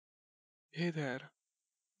Hey there.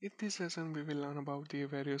 In this session, we will learn about the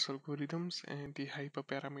various algorithms and the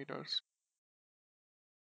hyperparameters.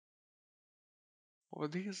 For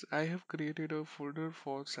this, I have created a folder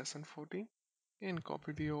for session 14 and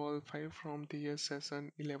copied the all file from the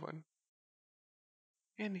session 11.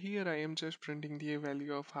 And here I am just printing the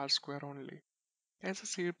value of r square only. As I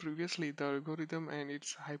said previously, the algorithm and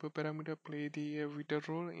its hyperparameter play the vital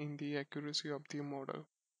role in the accuracy of the model.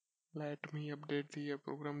 Let me update the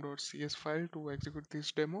program.cs file to execute this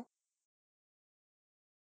demo.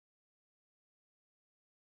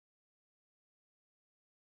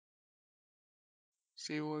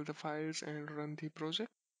 Save all the files and run the project.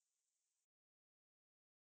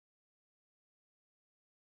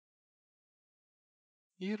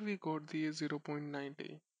 Here we got the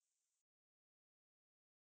 0.90.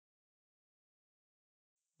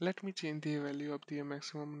 Let me change the value of the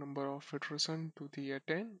maximum number of iterations to the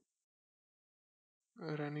 10.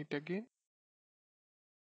 Run it again.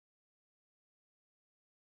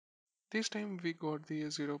 This time we got the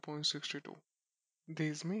 0.62.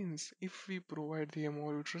 This means if we provide the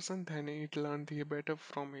more iteration, then it learn the better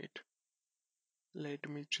from it. Let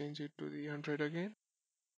me change it to the 100 again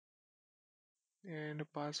and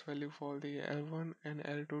pass value for the L1 and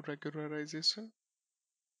L2 regularization.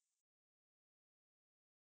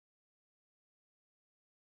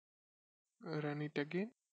 Run it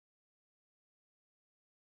again.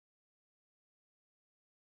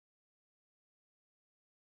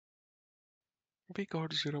 We got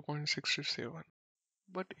 0.67,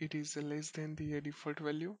 but it is less than the default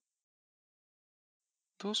value.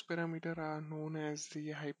 Those parameters are known as the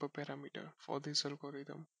hyperparameter for this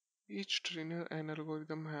algorithm. Each trainer and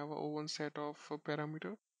algorithm have a own set of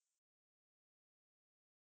parameter.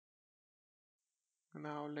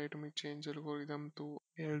 Now let me change algorithm to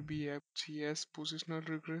LBFGS positional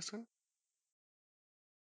regression.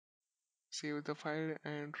 Save the file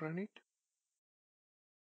and run it.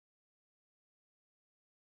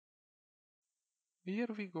 Here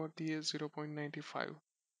we got the 0.95,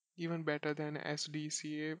 even better than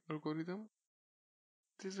SDCA algorithm.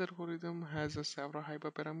 This algorithm has a several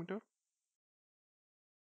hyperparameter.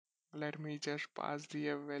 Let me just pass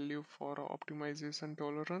the value for optimization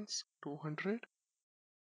tolerance 200.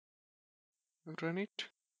 Run it.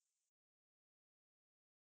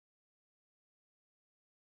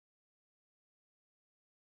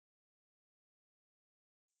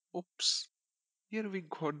 Oops. Here we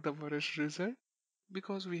got the worst result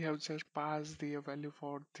because we have just passed the value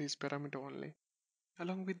for this parameter only.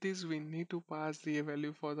 Along with this, we need to pass the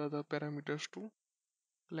value for the other parameters too.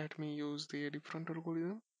 Let me use the different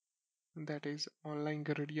algorithm, that is online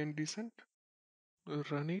gradient descent.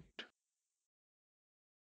 Run it.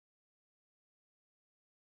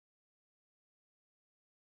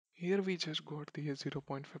 Here we just got the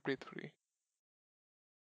 0.53.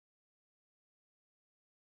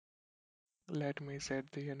 Let me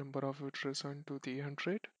set the number of iteration to the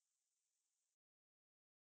 100.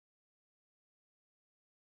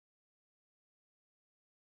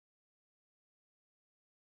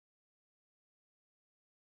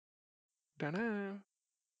 Ta-da!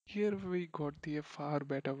 Here we got the far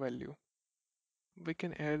better value. We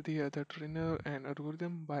can add the other trainer and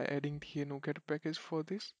algorithm by adding the NuGet package for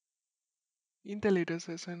this. In the later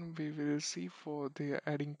session, we will see for the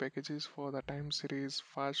adding packages for the time series,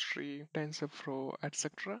 fast tree, TensorFlow,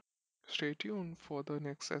 etc. Stay tuned for the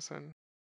next session.